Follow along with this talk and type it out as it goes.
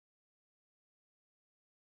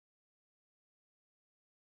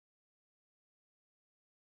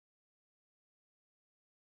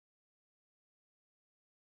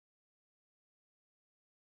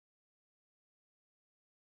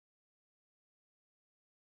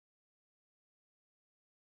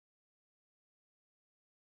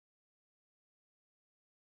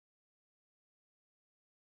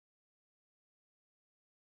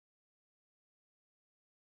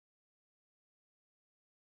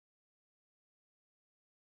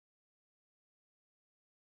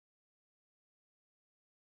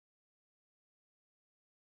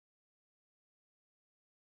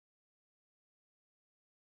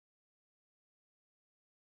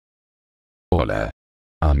Hola.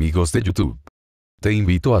 Amigos de YouTube. Te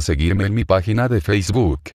invito a seguirme en mi página de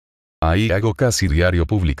Facebook. Ahí hago casi diario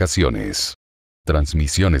publicaciones.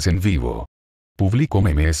 Transmisiones en vivo. Publico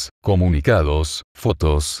memes, comunicados,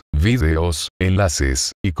 fotos, videos,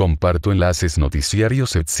 enlaces, y comparto enlaces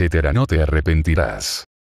noticiarios etc. No te arrepentirás.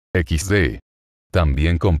 XD.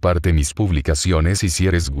 También comparte mis publicaciones y si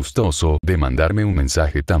eres gustoso de mandarme un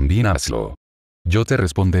mensaje también hazlo. Yo te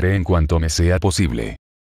responderé en cuanto me sea posible.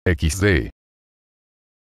 XD.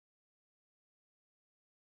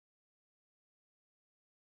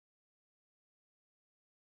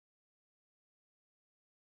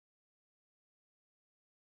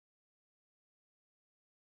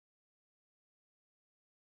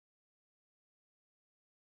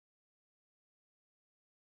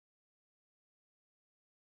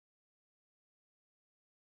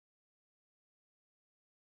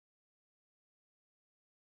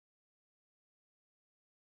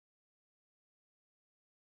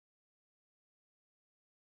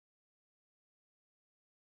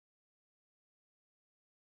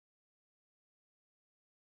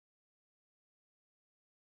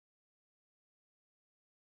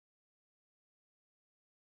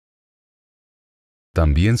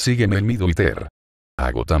 También sígueme en mi Twitter.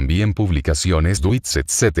 Hago también publicaciones tweets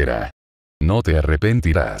etc. No te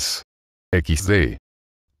arrepentirás. XD.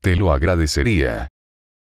 Te lo agradecería.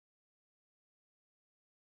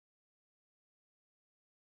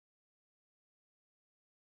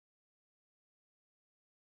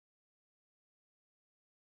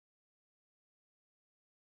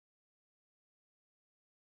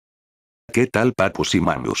 ¿Qué tal Papus y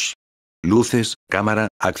Mamus? Luces, cámara,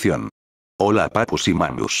 acción. Hola Papus y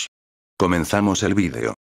Mamus. Comenzamos el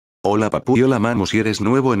vídeo. Hola Papu y hola Mamus si eres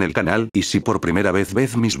nuevo en el canal y si por primera vez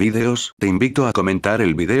ves mis vídeos, te invito a comentar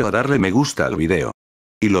el vídeo a darle me gusta al vídeo.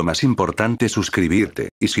 Y lo más importante suscribirte,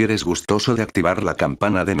 y si eres gustoso de activar la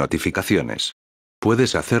campana de notificaciones.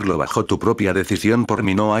 Puedes hacerlo bajo tu propia decisión por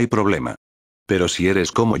mí no hay problema. Pero si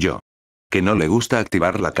eres como yo, que no le gusta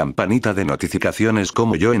activar la campanita de notificaciones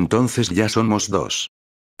como yo entonces ya somos dos.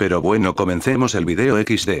 Pero bueno comencemos el video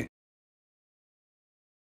XD.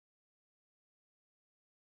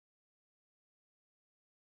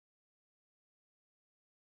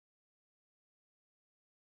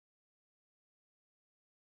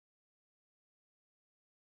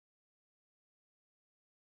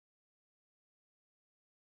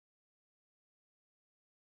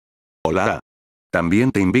 Hola.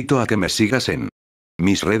 También te invito a que me sigas en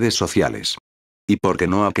mis redes sociales. Y por qué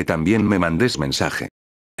no a que también me mandes mensaje.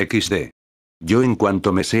 XD. Yo en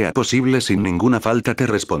cuanto me sea posible sin ninguna falta te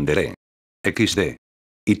responderé. XD.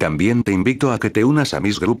 Y también te invito a que te unas a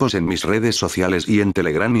mis grupos en mis redes sociales y en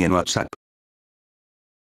Telegram y en WhatsApp.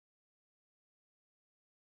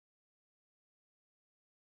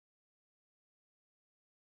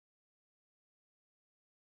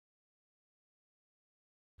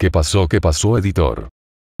 ¿Qué pasó, editor?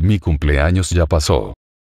 Mi cumpleaños ya pasó.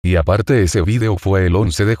 Y aparte ese video fue el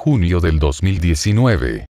 11 de junio del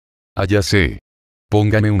 2019. Ah, ya sé.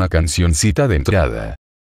 Póngame una cancioncita de entrada.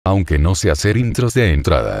 Aunque no sé hacer intros de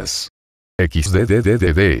entradas.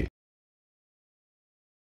 XDDDD.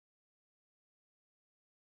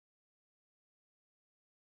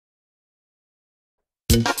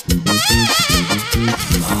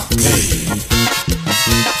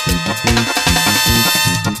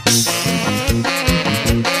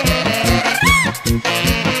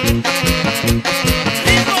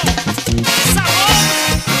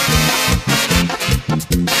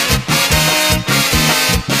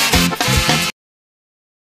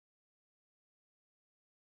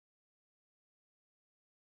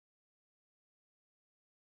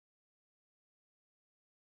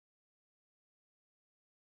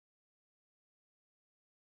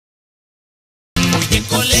 Oye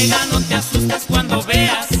colega, no te asustes cuando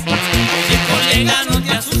veas. Oye colega, no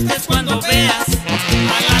te asustes cuando veas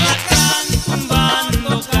al alacrán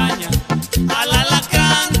tumbando caña. Al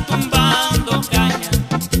alacrán tumbando caña.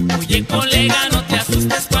 Oye colega, no te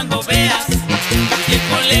asustes cuando veas. Oye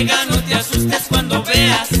colega, no te asustes cuando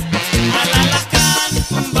veas al alacrán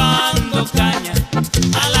tumbando caña.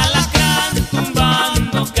 Al alacrán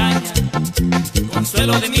tumbando caña.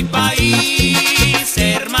 Consuelo de mi país,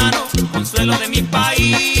 hermano. Consuelo de mi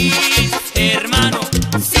país, hermano.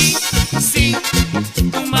 Sí, sí,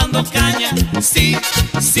 tumbando caña. Sí,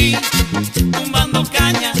 sí, tumbando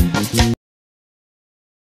caña.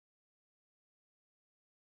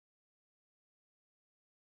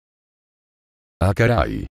 Ah,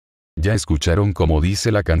 caray. Ya escucharon cómo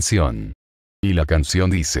dice la canción. Y la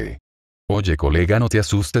canción dice: Oye colega no te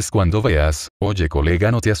asustes cuando veas, oye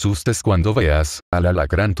colega no te asustes cuando veas, al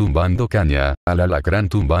alacrán tumbando caña, al alacrán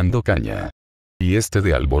tumbando caña. Y este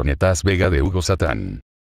de Albornetas Vega de Hugo Satán.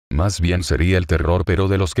 Más bien sería el terror pero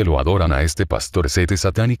de los que lo adoran a este pastorcete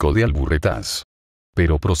satánico de Alburretas.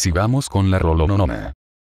 Pero prosigamos con la rolononona.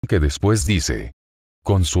 Que después dice.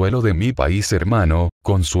 Consuelo de mi país hermano,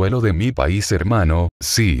 consuelo de mi país hermano,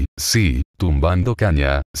 sí, sí, tumbando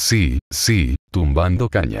caña, sí, sí, tumbando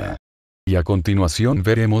caña. Y a continuación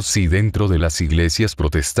veremos si dentro de las iglesias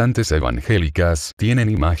protestantes evangélicas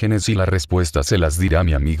tienen imágenes y la respuesta se las dirá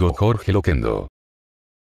mi amigo Jorge Loquendo.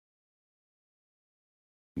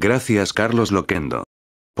 Gracias Carlos Loquendo.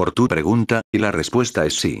 Por tu pregunta, y la respuesta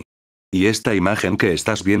es sí. Y esta imagen que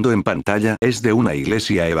estás viendo en pantalla es de una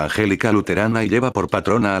iglesia evangélica luterana y lleva por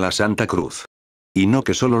patrona a la Santa Cruz. Y no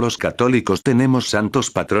que solo los católicos tenemos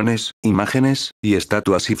santos patrones, imágenes, y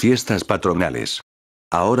estatuas y fiestas patronales.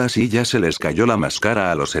 Ahora sí ya se les cayó la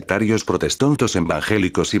máscara a los sectarios protestantes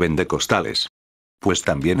evangélicos y pentecostales. Pues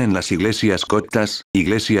también en las iglesias coptas,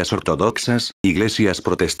 iglesias ortodoxas, iglesias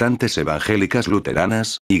protestantes evangélicas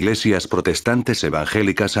luteranas, iglesias protestantes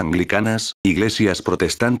evangélicas anglicanas, iglesias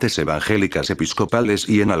protestantes evangélicas episcopales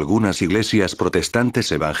y en algunas iglesias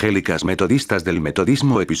protestantes evangélicas metodistas del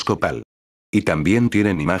metodismo episcopal. Y también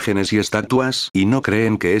tienen imágenes y estatuas y no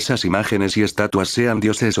creen que esas imágenes y estatuas sean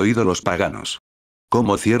dioses o ídolos paganos.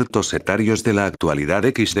 Como ciertos sectarios de la actualidad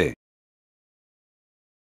XD.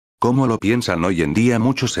 ¿Cómo lo piensan hoy en día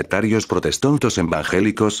muchos sectarios protestantes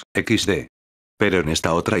evangélicos, XD? Pero en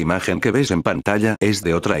esta otra imagen que ves en pantalla es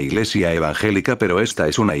de otra iglesia evangélica pero esta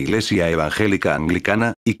es una iglesia evangélica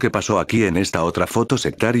anglicana, ¿y qué pasó aquí en esta otra foto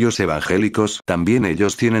sectarios evangélicos? También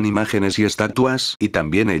ellos tienen imágenes y estatuas y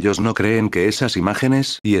también ellos no creen que esas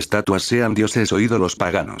imágenes y estatuas sean dioses o ídolos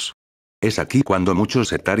paganos. Es aquí cuando muchos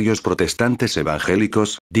sectarios protestantes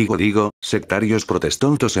evangélicos, sectarios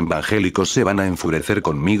protestantes evangélicos se van a enfurecer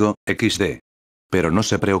conmigo, XD. Pero no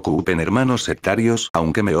se preocupen hermanos sectarios,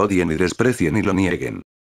 aunque me odien y desprecien y lo nieguen.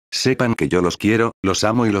 Sepan que yo los quiero, los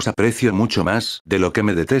amo y los aprecio mucho más de lo que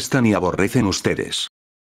me detestan y aborrecen ustedes.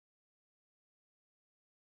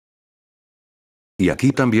 Y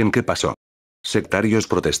aquí también ¿qué pasó? Sectarios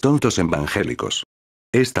protestantes evangélicos.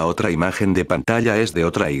 Esta otra imagen de pantalla es de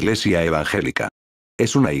otra iglesia evangélica.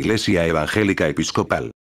 Es una iglesia evangélica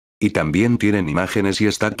episcopal. Y también tienen imágenes y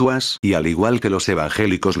estatuas, y al igual que los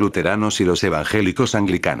evangélicos luteranos y los evangélicos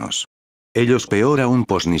anglicanos. Ellos peor aún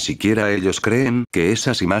pues ni siquiera ellos creen que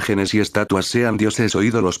esas imágenes y estatuas sean dioses o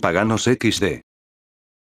ídolos paganos XD.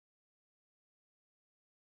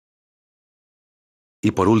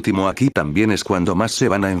 Y por último aquí también es cuando más se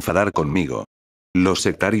van a enfadar conmigo. Los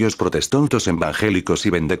sectarios protestantes evangélicos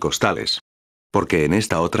y pentecostales. Porque en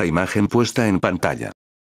esta otra imagen puesta en pantalla.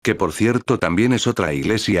 Que por cierto también es otra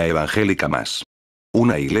iglesia evangélica más.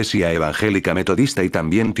 Una iglesia evangélica metodista y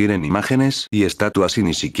también tienen imágenes y estatuas y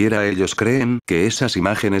ni siquiera ellos creen que esas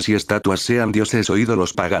imágenes y estatuas sean dioses o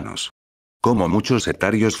ídolos paganos. Como muchos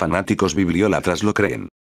sectarios fanáticos bibliólatras lo creen.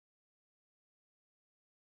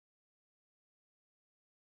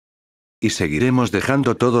 Y seguiremos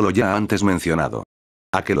dejando todo lo ya antes mencionado.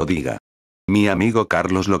 A que lo diga. Mi amigo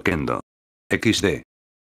Carlos Loquendo. XD.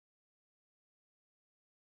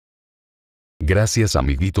 Gracias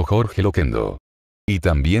amiguito Jorge Loquendo. Y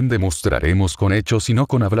también demostraremos con hechos y no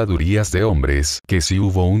con habladurías de hombres que si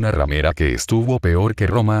hubo una ramera que estuvo peor que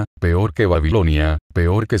Roma, peor que Babilonia,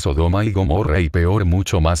 peor que Sodoma y Gomorra y peor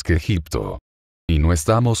mucho más que Egipto. Y no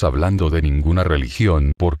estamos hablando de ninguna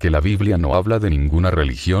religión porque la Biblia no habla de ninguna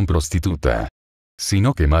religión prostituta.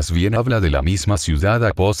 Sino que más bien habla de la misma ciudad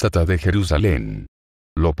apóstata de Jerusalén.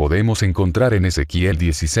 Lo podemos encontrar en Ezequiel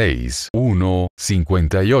 16, 1,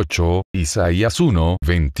 58, Isaías 1,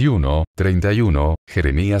 21, 31,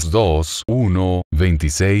 Jeremías 2, 1,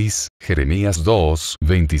 26, Jeremías 2,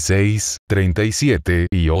 26, 37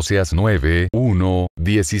 y Oseas 9, 1,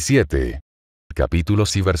 17.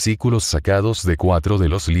 Capítulos y versículos sacados de 4 de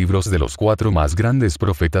los libros de los 4 más grandes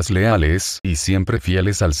profetas leales y siempre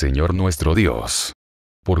fieles al Señor nuestro Dios.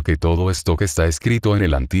 Porque todo esto que está escrito en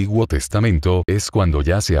el Antiguo Testamento es cuando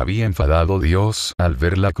ya se había enfadado Dios al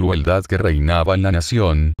ver la crueldad que reinaba en la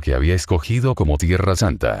nación que había escogido como tierra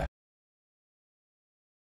santa.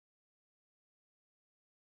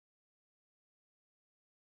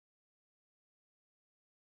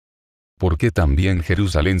 Porque también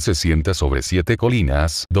Jerusalén se sienta sobre 7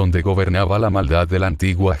 colinas donde gobernaba la maldad de la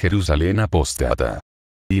antigua Jerusalén apóstata.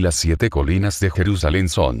 Y las 7 colinas de Jerusalén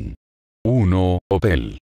son 1.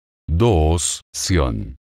 Opel. 2.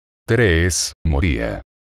 Sión. 3. Moría.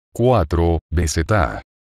 4. Besetá.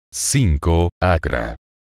 5. Acra.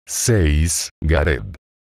 6. Gareb.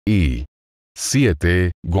 Y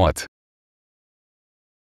 7. What?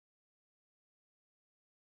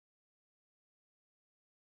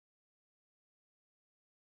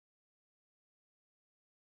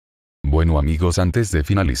 Bueno amigos, antes de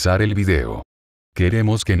finalizar el video,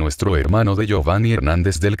 queremos que nuestro hermano de Giovanni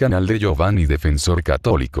Hernández del canal de Giovanni Defensor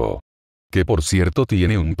Católico, que por cierto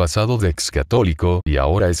tiene un pasado de ex católico y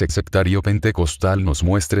ahora es ex sectario pentecostal, nos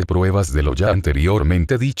muestre pruebas de lo ya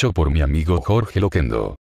anteriormente dicho por mi amigo Jorge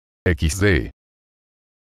Loquendo. XD.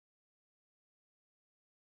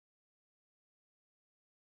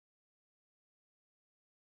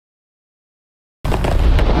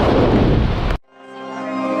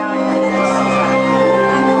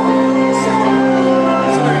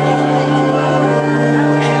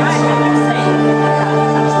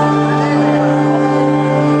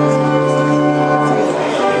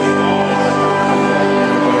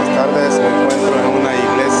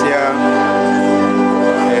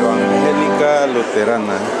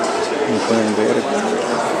 Como pueden ver,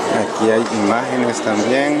 aquí hay imágenes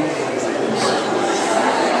también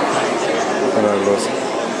para los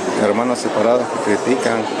hermanos separados que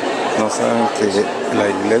critican, no saben que la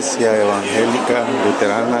iglesia evangélica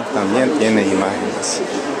luterana también tiene imágenes.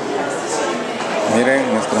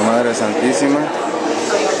 Miren, nuestra Madre Santísima.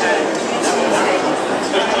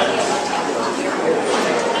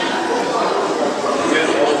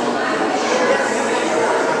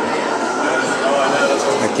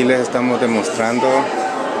 Aquí les estamos demostrando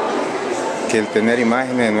que el tener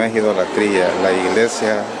imágenes no es idolatría. La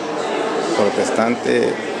iglesia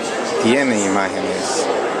protestante tiene imágenes,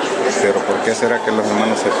 pero ¿por qué será que los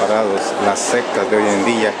hermanos separados, las sectas de hoy en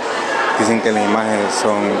día, dicen que las imágenes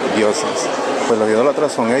son dioses? Pues los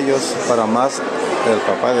idólatras son ellos, para más el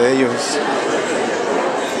papá de ellos.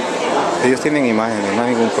 Ellos tienen imágenes, no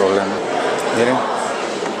hay ningún problema. Miren,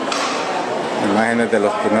 imágenes de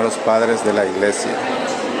los primeros padres de la iglesia.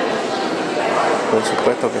 Por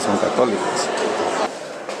supuesto que son católicos.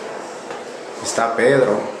 Está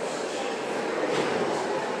Pedro,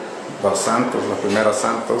 los santos, los primeros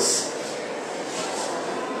santos.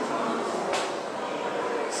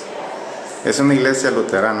 Es una iglesia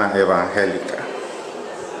luterana evangélica.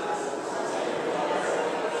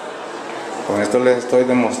 Con esto les estoy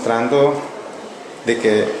demostrando de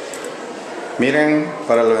que, miren,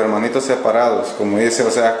 para los hermanitos separados, como dice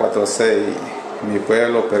Oseas 4:6, mi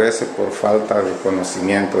pueblo perece por falta de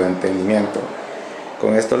conocimiento, de entendimiento.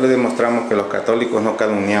 Con esto les demostramos que los católicos no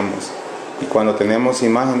calumniamos, y cuando tenemos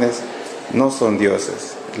imágenes no son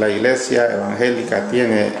dioses. La iglesia evangélica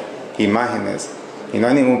tiene imágenes y no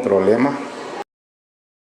hay ningún problema.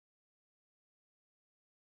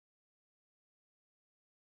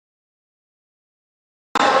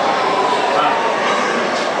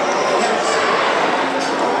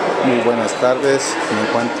 Muy buenas tardes, me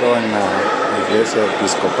encuentro en la iglesia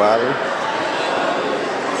episcopal,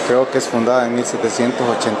 creo que es fundada en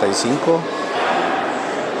 1785,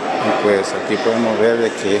 y pues aquí podemos ver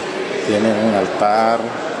de que tienen un altar,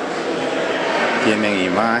 tienen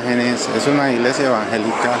imágenes, es una iglesia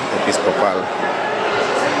evangélica episcopal.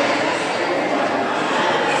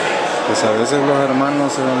 Pues a veces los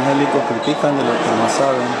hermanos evangélicos critican de lo que no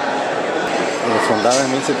saben. Fundada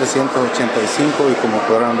en 1785, y como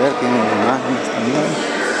podrán ver tienen imágenes también,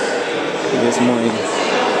 y es muy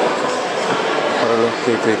para los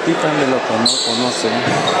que critican de lo que no conocen.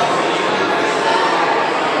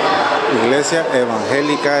 Iglesia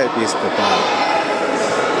evangélica episcopal,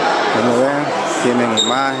 como ven tienen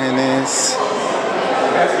imágenes,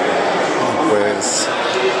 y pues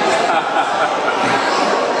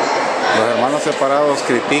los hermanos separados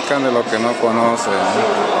critican de lo que no conocen.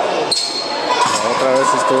 Otra vez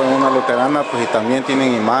estuve en una luterana, pues, y también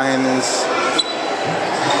tienen imágenes.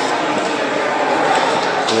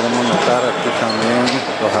 Podemos notar aquí también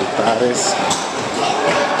los altares.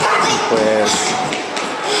 Y pues,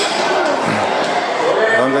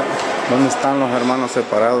 ¿dónde están los hermanos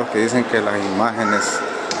separados que dicen que las imágenes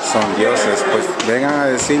son dioses? Pues vengan a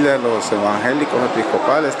decirle a los evangélicos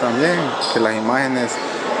episcopales también que las imágenes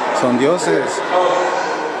son dioses.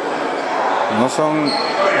 No son,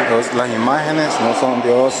 las imágenes no son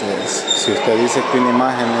dioses. Si usted dice que una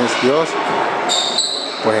imagen es Dios,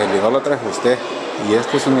 pues el idólatra es usted. Y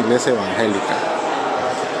esto es una iglesia evangélica.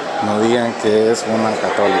 No digan que es una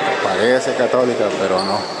católica. Parece católica, pero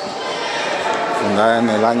no. Fundada en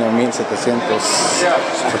el año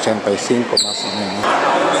 1785 más o menos.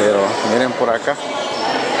 Pero miren por acá.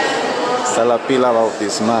 Está la pila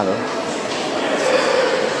bautismal.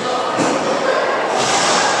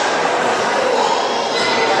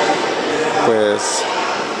 Pues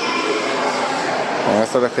con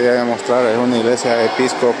esto les quería demostrar. Es una iglesia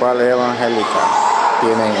episcopal evangélica.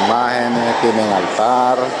 Tienen imágenes, tienen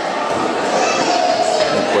altar.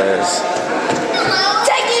 Y pues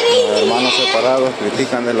los hermanos separados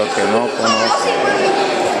critican de lo que no conocen.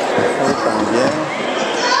 Y también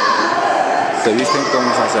se visten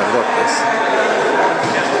como sacerdotes.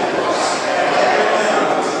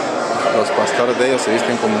 Los pastores de ellos se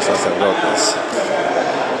visten como sacerdotes.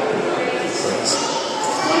 Pues,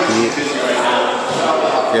 y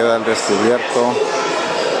queda al descubierto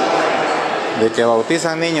de que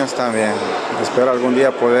bautizan niños también. Espero algún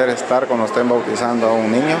día poder estar cuando estén bautizando a un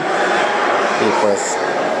niño. Y pues,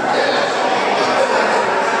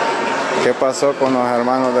 ¿qué pasó con los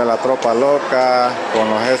hermanos de la tropa loca, con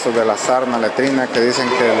los esos de la sarna letrina que dicen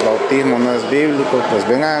que el bautismo no es bíblico? Pues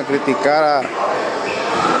vengan a criticar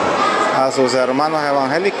a sus hermanos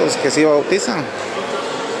evangélicos que sí bautizan.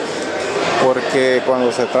 Porque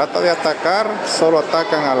cuando se trata de atacar, solo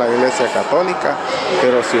atacan a la iglesia católica.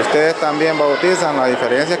 Pero si ustedes también bautizan, la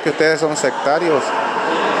diferencia es que ustedes son sectarios.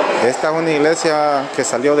 Esta es una iglesia que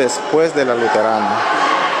salió después de la luterana,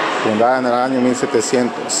 fundada en el año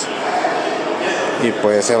 1700. Y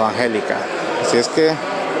pues evangélica. Así es que,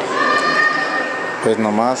 pues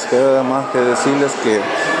nomás queda más que decirles que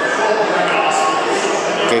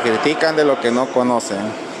critican de lo que no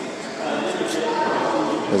conocen.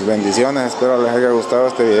 Pues bendiciones, espero les haya gustado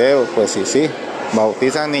este video. Pues sí,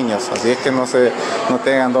 bautizan niños, así es que no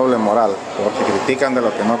tengan doble moral, porque critican de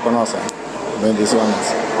lo que no conocen.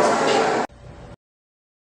 Bendiciones.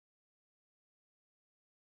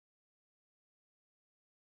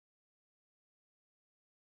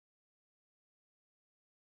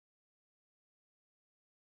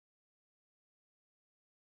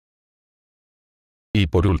 Y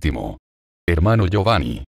por último, hermano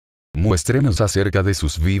Giovanni, muéstrenos acerca de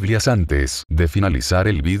sus Biblias antes de finalizar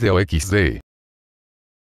el vídeo XD.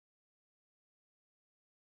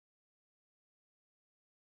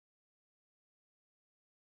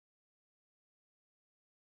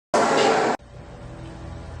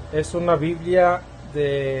 Es una Biblia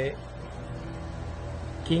de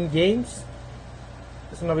King James.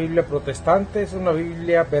 Es una Biblia protestante, es una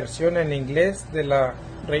Biblia versión en inglés de la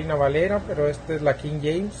Reina Valera, pero esta es la King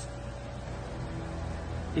James.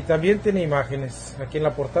 Y también tiene imágenes. Aquí en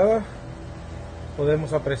la portada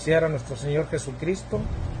podemos apreciar a nuestro Señor Jesucristo.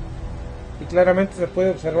 Y claramente se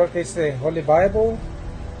puede observar que dice Holy Bible,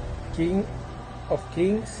 King of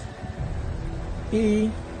Kings. Y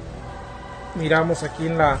miramos aquí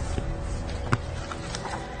en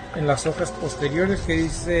las hojas posteriores que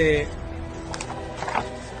dice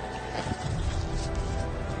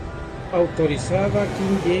autorizada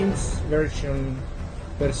King James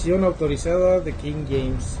versión autorizada de King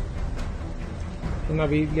James, una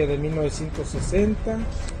Biblia de 1960,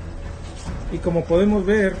 y como podemos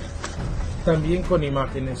ver también con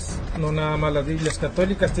imágenes. No nada más las Biblias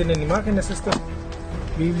católicas tienen imágenes, esta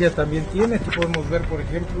Biblia también tiene. Aquí podemos ver, por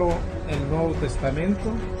ejemplo, el Nuevo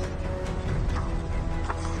Testamento.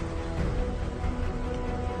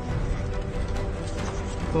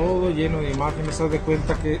 Todo lleno de imágenes. Haz de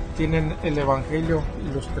cuenta que tienen el Evangelio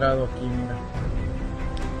ilustrado aquí, mira.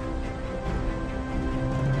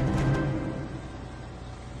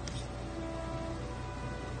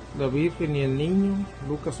 La Virgen y el Niño,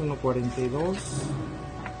 Lucas 1:42.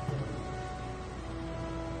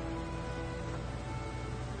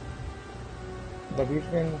 La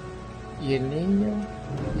Virgen y el Niño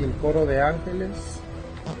y el coro de ángeles.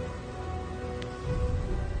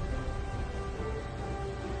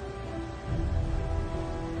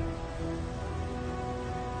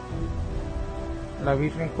 La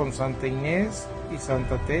Virgen con Santa Inés y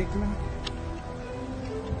Santa Tecla.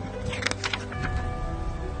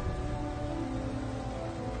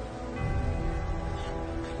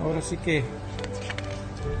 Ahora sí que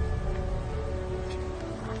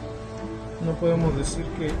no podemos decir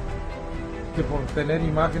que por tener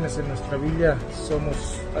imágenes en nuestra Biblia somos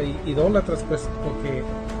idólatras, pues, porque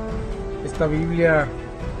esta Biblia,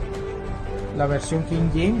 la versión King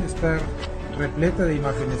James, está repleta de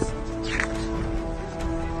imágenes.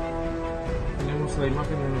 Tenemos la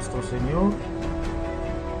imagen de nuestro Señor,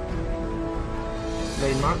 la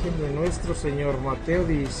imagen de nuestro Señor, Mateo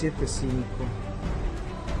 17:5.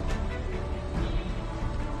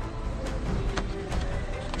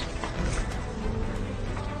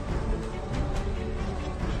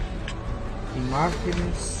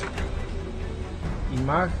 Imágenes,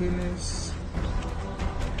 imágenes,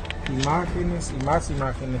 imágenes y más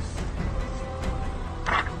imágenes.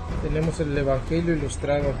 Tenemos el Evangelio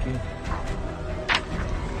ilustrado aquí.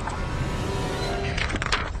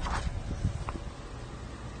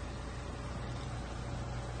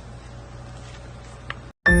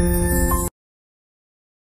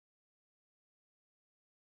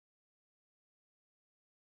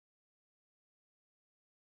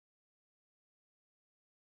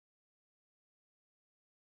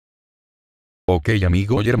 Ok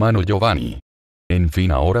amigo y hermano Giovanni. En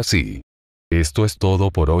fin, ahora sí. Esto es todo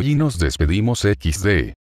por hoy y nos despedimos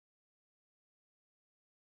XD.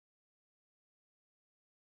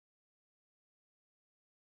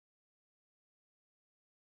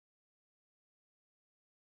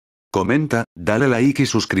 Comenta, dale like y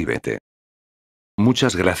suscríbete.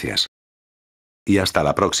 Muchas gracias. Y hasta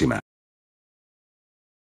la próxima.